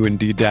 according to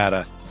Indeed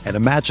data, and a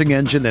matching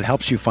engine that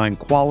helps you find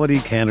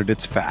quality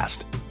candidates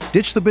fast.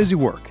 Ditch the busy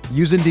work.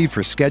 Use Indeed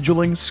for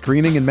scheduling,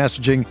 screening, and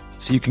messaging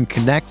so you can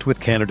connect with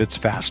candidates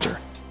faster.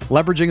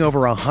 Leveraging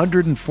over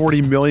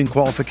 140 million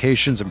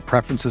qualifications and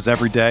preferences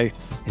every day,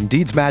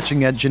 Indeed's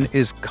matching engine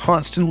is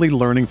constantly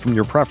learning from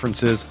your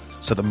preferences,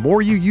 so the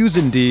more you use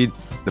Indeed,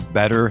 the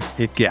better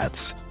it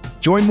gets.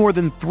 Join more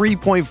than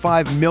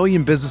 3.5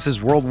 million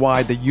businesses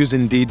worldwide that use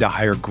Indeed to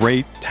hire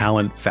great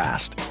talent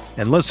fast.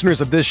 And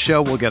listeners of this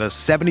show will get a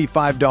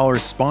 $75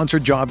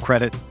 sponsored job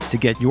credit to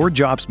get your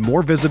jobs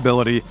more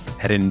visibility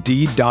at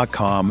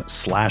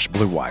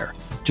Indeed.com/Blue Wire.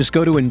 Just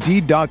go to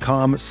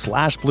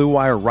Indeed.com/Blue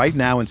Wire right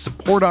now and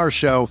support our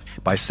show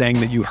by saying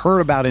that you heard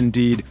about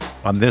Indeed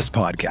on this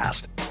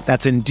podcast.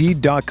 That's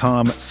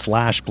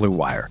Indeed.com/Blue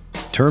Wire.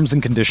 Terms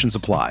and conditions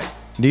apply.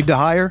 Need to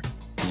hire?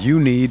 You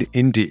need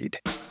Indeed.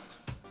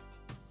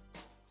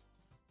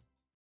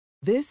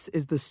 This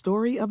is the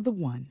story of the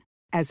one.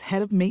 As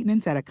head of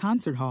maintenance at a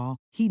concert hall,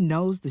 he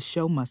knows the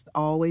show must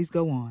always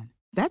go on.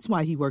 That's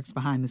why he works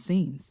behind the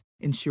scenes,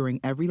 ensuring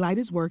every light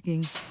is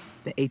working,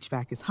 the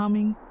HVAC is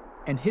humming,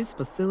 and his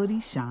facility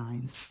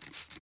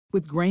shines.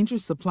 With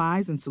Grainger's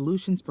supplies and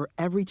solutions for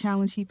every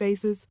challenge he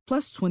faces,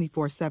 plus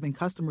 24/7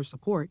 customer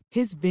support,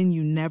 his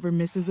venue never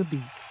misses a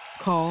beat.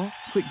 Call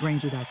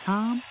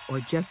quickgrainger.com or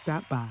just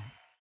stop by.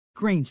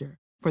 Grainger,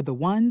 for the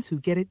ones who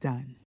get it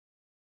done.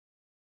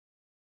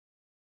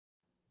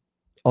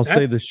 I'll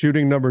say the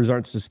shooting numbers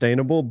aren't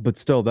sustainable, but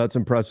still, that's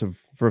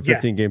impressive for a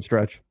 15-game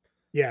stretch.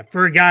 Yeah,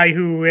 for a guy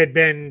who had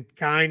been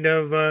kind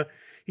of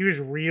he was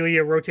really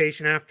a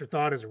rotation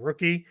afterthought as a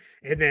rookie,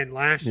 and then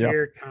last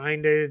year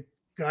kind of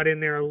got in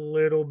there a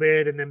little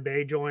bit, and then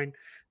Bay joined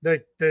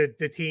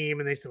the team,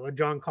 and they still had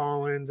John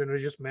Collins, and it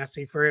was just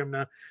messy for him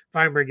to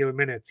find regular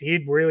minutes.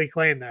 He'd really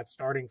claimed that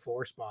starting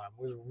 4 spot,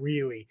 was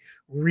really,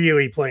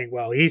 really playing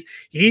well. He,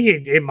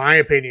 in my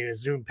opinion,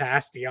 has zoomed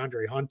past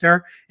DeAndre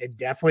Hunter and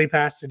definitely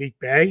past Sadiq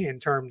Bey in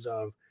terms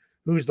of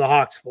who's the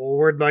Hawks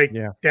forward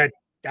that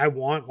I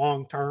want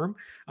long term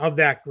of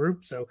that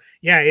group. So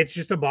it's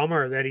just a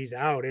bummer that he's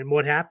out. And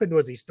what happened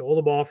was he stole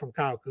the ball from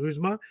Kyle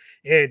Kuzma,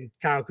 and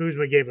Kyle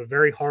Kuzma gave a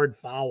very hard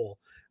foul.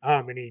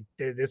 And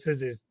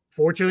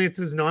fortunately it's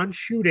his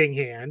non-shooting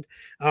hand.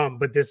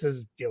 But this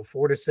is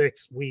 4 to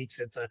 6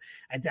 weeks.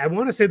 I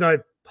want to say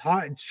that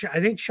I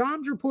think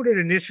Shams reported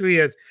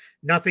initially as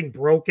nothing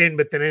broken,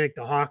 but then I think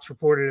the Hawks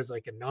reported as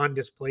like a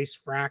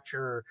non-displaced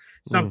fracture or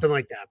something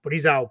like that. But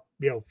he's out,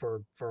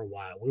 for a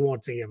while. We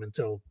won't see him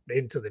until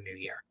into the new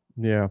year.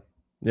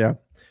 Yeah.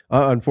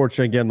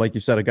 Unfortunately, again, like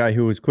you said, a guy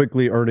who was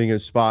quickly earning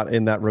his spot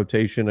in that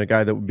rotation, a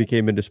guy that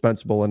became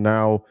indispensable, and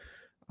now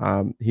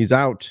he's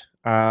out.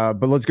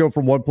 But let's go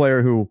from one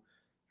player who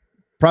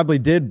probably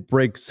did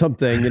break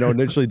something,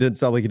 initially didn't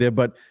sound like he did,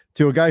 but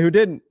to a guy who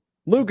didn't.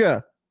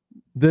 Luka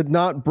did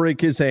not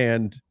break his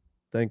hand.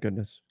 Thank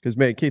goodness. Because,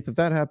 man, Keith, if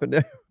that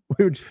happened,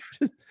 we would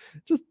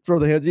just throw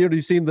the hands.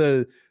 You've seen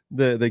the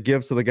the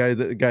gifts of the guy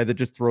that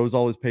just throws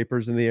all his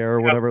papers in the air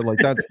or whatever. Like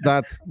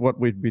that's what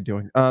we'd be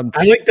doing.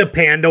 I like the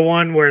panda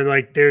one where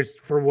like there's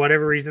for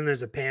whatever reason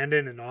there's a panda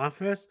in an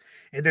office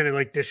and then it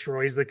like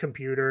destroys the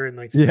computer and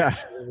like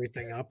smashes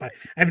everything up. I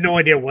have no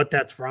idea what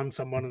that's from.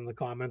 Someone in the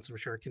comments I'm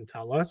sure can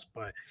tell us,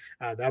 but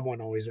that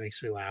one always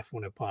makes me laugh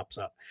when it pops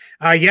up.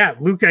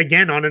 Luka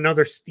again on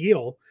another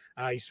steal.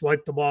 He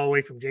swiped the ball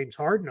away from James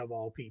Harden of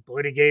all people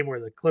in a game where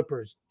the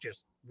Clippers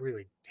just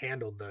really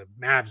handled the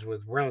Mavs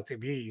with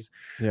relative ease.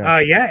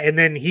 And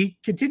then he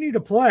continued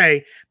to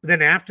play, but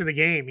then after the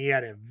game, he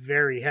had a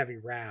very heavy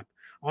wrap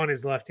on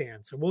his left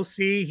hand. So we'll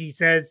see. He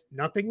says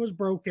nothing was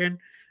broken.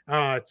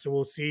 So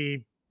we'll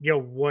see,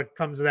 what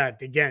comes of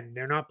that. Again,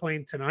 they're not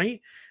playing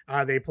tonight.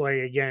 They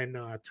play again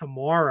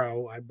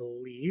tomorrow, I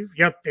believe.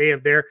 Yep, they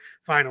have their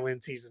final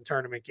in-season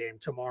tournament game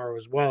tomorrow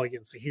as well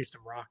against the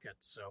Houston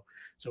Rockets.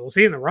 So we'll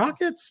see. And the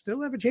Rockets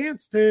still have a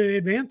chance to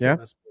advance in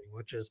this thing,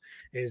 which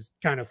is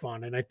kind of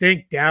fun. And I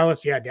think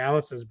Dallas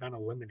has been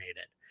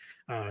eliminated.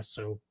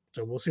 So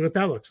we'll see what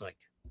that looks like.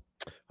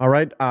 All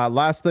right.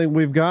 Last thing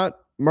we've got,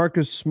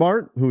 Marcus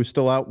Smart, who's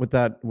still out with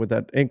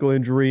that ankle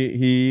injury.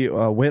 He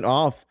went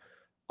off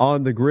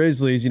on the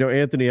Grizzlies.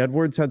 Anthony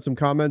Edwards had some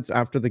comments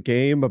after the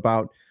game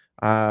about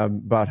how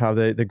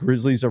the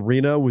Grizzlies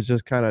arena was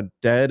just kind of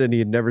dead and he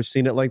had never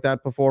seen it like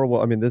that before.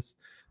 Well, I mean, that's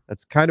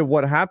kind of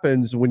what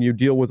happens when you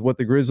deal with what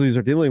the Grizzlies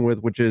are dealing with,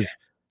 which is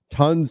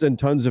tons and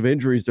tons of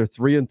injuries. They're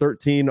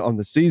 3-13 on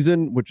the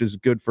season, which is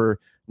good for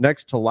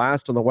next to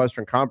last on the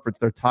Western Conference.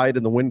 They're tied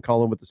in the win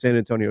column with the San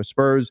Antonio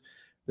Spurs.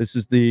 This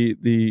is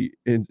the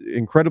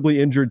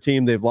incredibly injured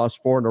team. They've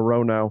lost 4 in a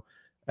row now.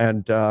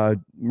 And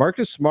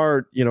Marcus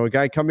Smart, a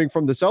guy coming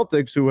from the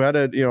Celtics who had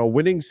a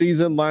winning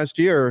season last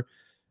year,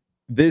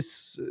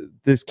 this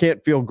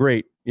can't feel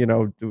great.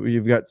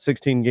 You've got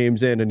 16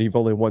 games in and you've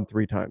only won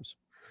 3 times.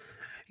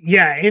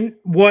 Yeah, and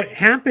what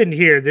happened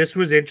here, this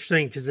was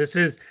interesting because this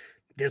is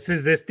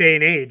this day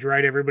and age,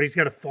 right? Everybody's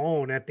got a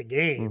phone at the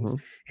games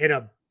and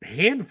a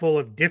handful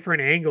of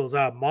different angles.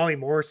 Molly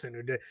Morrison,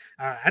 who did,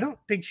 I don't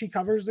think she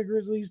covers the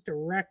Grizzlies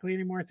directly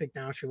anymore. I think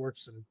now she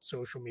works in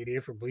social media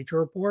for Bleacher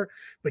Report,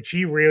 but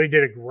she really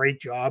did a great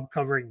job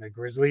covering the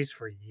Grizzlies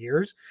for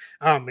years.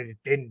 And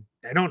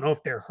I don't know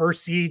if they're her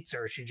seats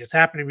or she just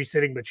happened to be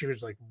sitting, but she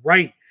was like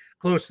right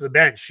close to the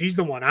bench. She's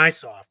the one I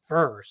saw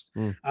first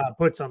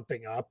put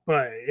something up,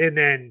 and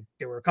then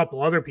there were a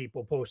couple other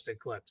people posted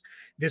clips.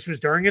 This was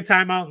during a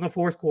timeout in the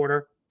fourth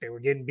quarter. They were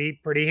getting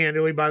beat pretty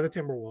handily by the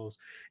Timberwolves.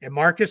 And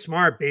Marcus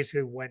Smart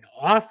basically went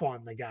off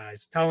on the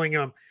guys, telling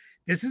them,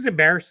 this is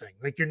embarrassing.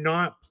 Like, you're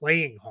not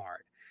playing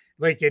hard.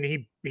 Like, and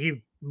he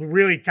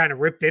really kind of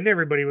ripped into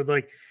everybody with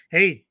like,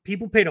 hey,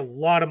 people paid a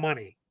lot of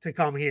money to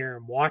come here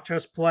and watch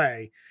us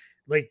play.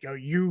 Like,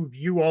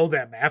 you owe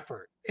them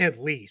effort at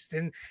least.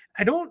 And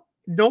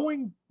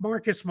knowing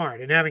Marcus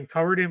Smart and having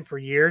covered him for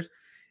years,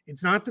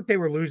 it's not that they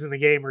were losing the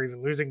game or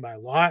even losing by a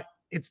lot.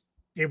 It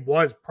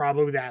was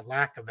probably that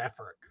lack of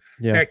effort.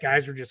 That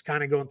guys are just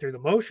kind of going through the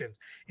motions.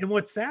 And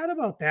what's sad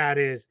about that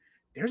is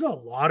there's a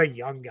lot of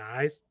young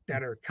guys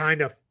that are kind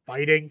of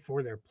fighting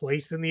for their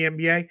place in the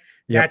NBA.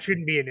 That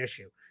shouldn't be an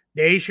issue.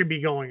 They should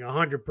be going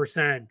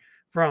 100%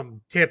 from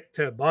tip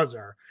to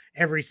buzzer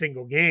every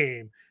single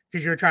game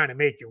because you're trying to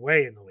make your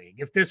way in the league.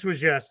 If this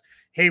was just,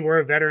 hey,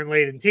 we're a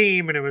veteran-laden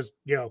team and it was,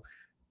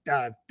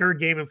 third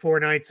game in 4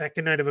 nights,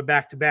 second night of a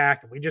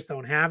back-to-back, and we just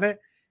don't have it,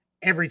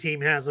 every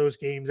team has those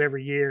games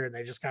every year and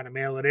they just kind of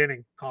mail it in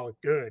and call it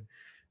good.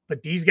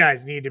 But these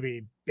guys need to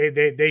be,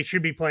 they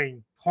should be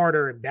playing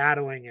harder and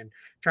battling and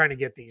trying to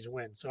get these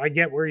wins. So I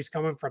get where he's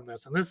coming from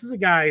this. And this is a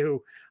guy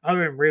who,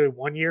 other than really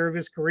 1 year of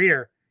his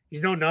career,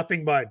 he's known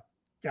nothing but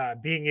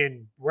being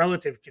in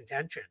relative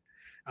contention.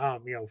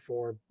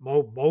 For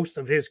most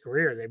of his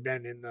career, they've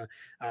been in the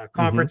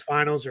conference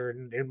finals or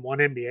in one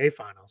NBA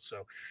finals.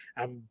 So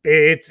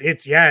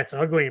it's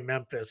ugly in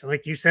Memphis. And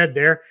like you said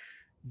there,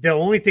 the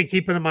only thing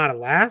keeping them out of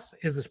last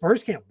is the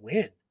Spurs can't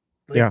win.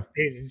 Do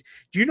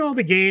you know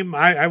the game?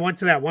 I went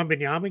to that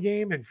Wembanyama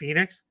game in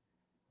Phoenix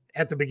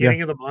at the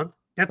beginning of the month.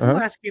 That's the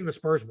last game the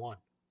Spurs won.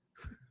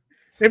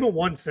 They haven't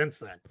won since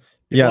then.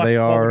 They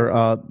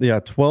are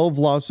 12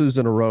 losses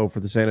in a row for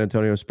the San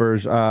Antonio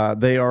Spurs.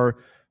 They are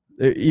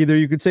either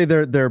you could say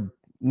they're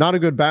not a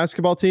good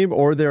basketball team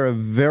or they're a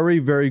very,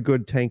 very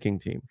good tanking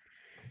team.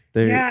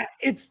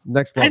 It's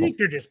next level. I think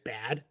they're just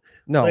bad.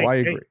 No, I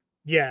agree.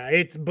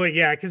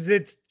 Because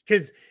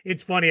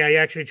it's funny. I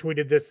actually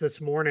tweeted this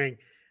morning.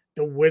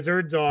 The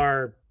Wizards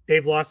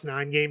they've lost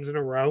 9 games in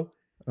a row,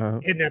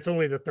 and that's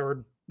only the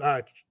third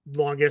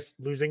longest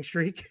losing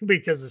streak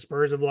because the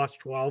Spurs have lost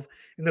 12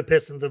 and the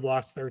Pistons have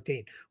lost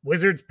 13.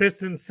 Wizards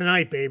Pistons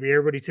tonight, baby.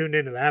 Everybody tuned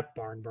into that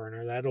barn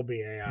burner. That'll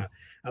be a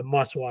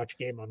must-watch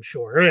game, I'm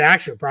sure. It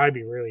actually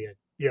probably be really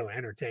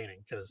entertaining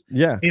because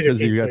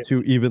you got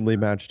 2 evenly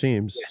matched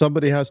teams. Yeah.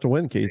 Somebody has to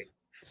win, Keith.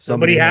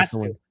 Somebody has to.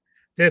 Win.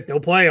 That's it. They'll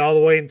play all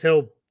the way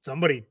until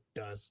somebody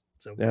does.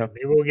 So maybe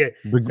we'll get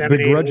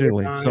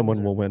begrudgingly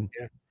someone will win.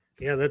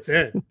 Yeah, that's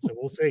it. So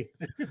we'll see.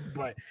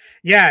 But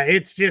yeah,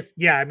 it's just,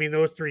 yeah, I mean,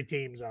 those three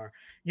teams are,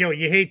 you know,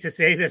 you hate to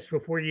say this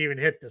before you even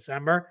hit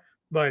December,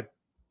 but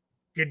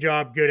good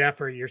job, good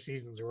effort. Your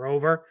seasons are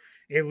over.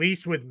 At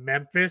least with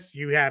Memphis,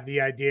 you have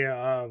the idea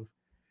of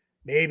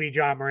maybe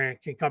John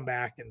Morant can come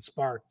back and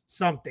spark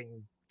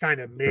something kind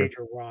of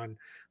major run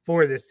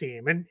for this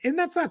team. And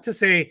that's not to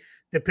say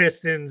the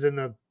Pistons and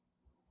the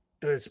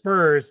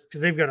Spurs,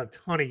 because they've got a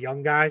ton of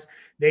young guys,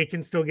 they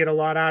can still get a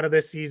lot out of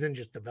this season,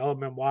 just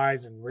development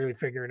wise and really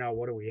figuring out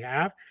what do we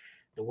have.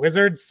 The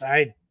Wizards,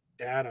 I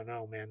don't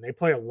know, man. They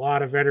play a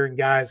lot of veteran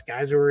guys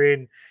who are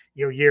in,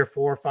 you know, year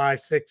 4, 5,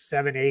 6,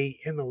 7, 8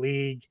 in the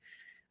league.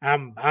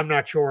 I'm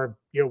not sure,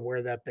 you know,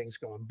 where that thing's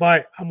going,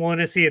 but I'm willing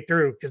to see it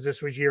through because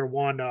this was year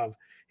one of,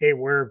 hey,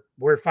 we're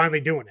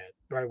finally doing it,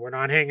 right? We're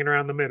not hanging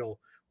around the middle.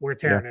 We're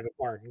tearing it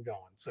apart and going.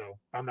 So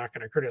I'm not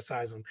going to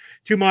criticize them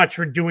too much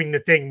for doing the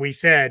thing we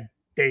said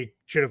they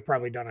should have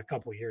probably done a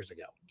couple of years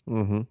ago.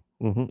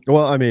 Mm-hmm, mm-hmm.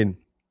 Well, I mean,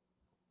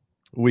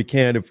 we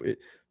can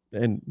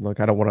and look,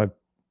 I don't want to,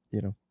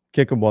 you know,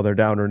 kick them while they're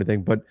down or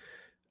anything, but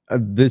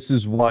this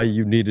is why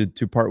you needed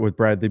to part with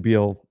Bradley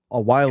Beal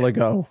a while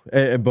ago,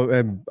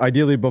 and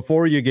ideally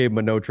before you gave him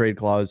a no trade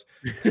clause,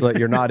 so that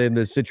you're not in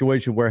this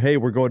situation where, hey,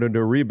 we're going into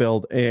a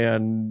rebuild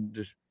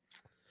and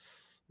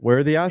where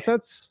are the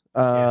assets?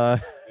 Yeah,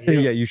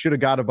 you should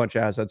have got a bunch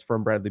of assets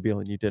from Bradley Beal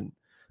and you didn't,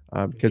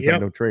 because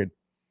that no trade.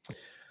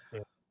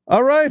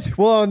 All right.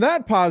 Well, on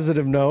that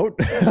positive note,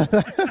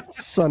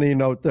 sunny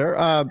note there.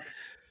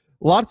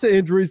 Lots of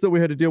injuries that we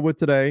had to deal with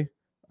today.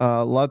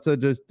 Lots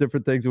of just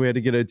different things we had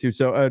to get into.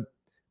 So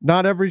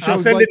not every show. I'll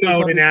send a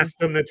note and ask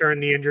them to turn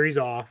the injuries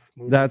off.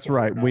 That's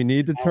right. We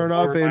need to turn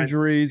off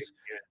injuries.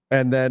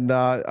 And then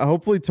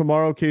hopefully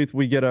tomorrow, Keith,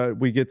 we get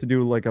to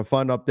do like a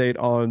fun update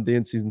on the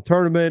in-season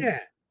tournament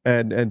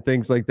and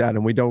things like that.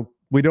 And we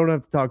don't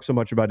have to talk so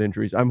much about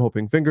injuries. I'm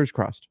hoping, fingers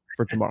crossed,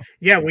 for tomorrow.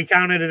 Yeah, we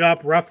counted it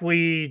up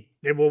roughly.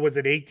 What was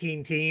it?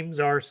 18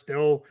 teams are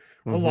still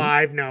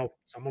alive. Now,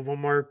 some of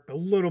them are a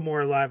little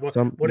more alive.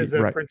 What is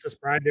the Princess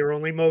Bride? They were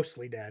only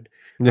mostly dead.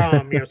 You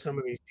know, some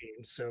of these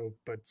teams.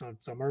 But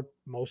some are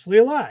mostly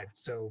alive.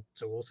 So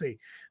we'll see.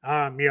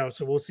 You know,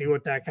 so we'll see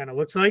what that kind of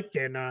looks like.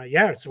 And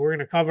so we're going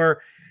to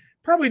cover,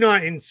 probably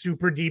not in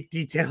super deep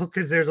detail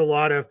because there's a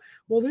lot of,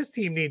 well, this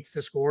team needs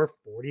to score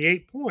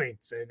 48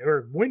 points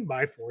or win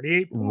by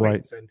 48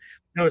 points and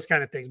those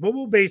kind of things. But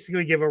we'll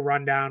basically give a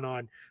rundown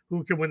on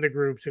who can win the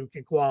groups, who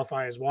can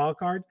qualify as wild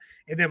cards.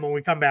 And then when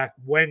we come back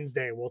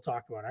Wednesday, we'll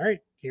talk about, all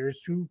right,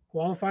 here's who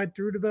qualified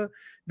through to the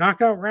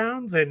knockout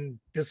rounds. And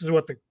this is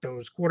what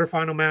those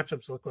quarterfinal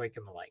matchups look like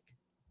and the like.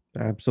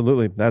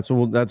 Absolutely. That's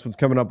what's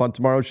coming up on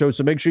tomorrow's show.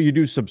 So make sure you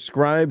do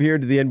subscribe here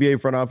to the NBA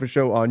Front Office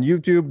Show on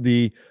YouTube,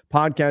 the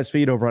podcast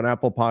feed over on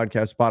Apple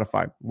Podcasts,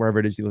 Spotify, wherever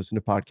it is you listen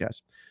to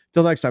podcasts.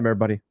 Till next time,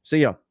 everybody. See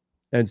ya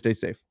and stay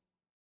safe.